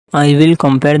I will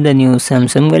compare the new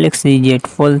Samsung Galaxy Z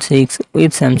Fold 6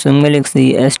 with Samsung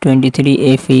Galaxy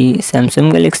S23 FE. Samsung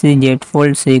Galaxy Z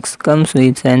Fold 6 comes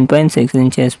with 7.6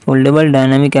 inches foldable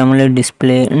dynamic AMOLED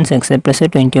display and success ratio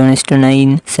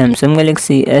 21:9. Samsung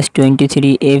Galaxy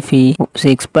S23 FE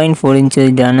 6.4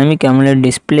 inches dynamic AMOLED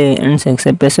display and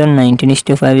success ratio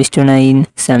 19:5:9.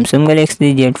 Samsung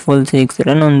Galaxy Z Fold 6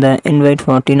 run on the Android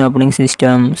 14 operating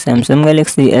system. Samsung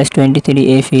Galaxy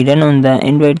S23 FE run on the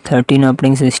Android 13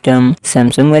 operating system.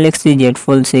 Samsung Galaxy Z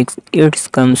Fold 6 it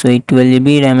comes with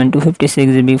 12GB RAM and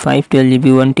 256GB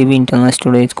 512GB 1TB internal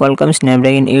storage. Qualcomm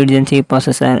Snapdragon 8 Gen 3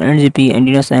 processor and GPU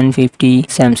Adreno 750.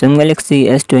 Samsung Galaxy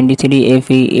S23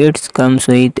 FE it comes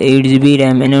with 8GB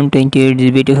RAM and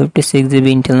 128GB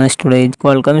 256GB internal storage.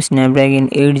 Qualcomm Snapdragon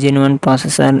 8 Gen 1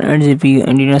 processor and GPU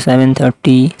Adreno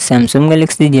 730. Samsung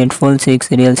Galaxy Z Fold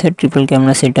 6 real set triple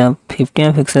camera setup 50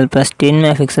 MP plus 10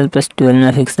 MP plus 12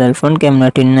 MP front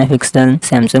camera 10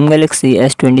 MP. Samsung Galaxy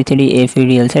S23 FE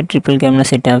real set triple camera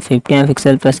setup 50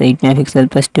 MP plus 8 MP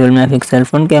plus 12 MP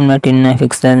front camera 10 MP.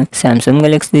 Samsung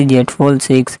Galaxy Z Fold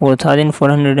 6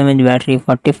 4400 mAh battery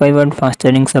 45W fast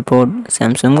charging support.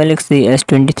 Samsung Galaxy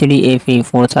S23 FE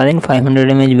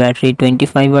 4500 mAh battery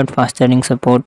 25W fast charging support.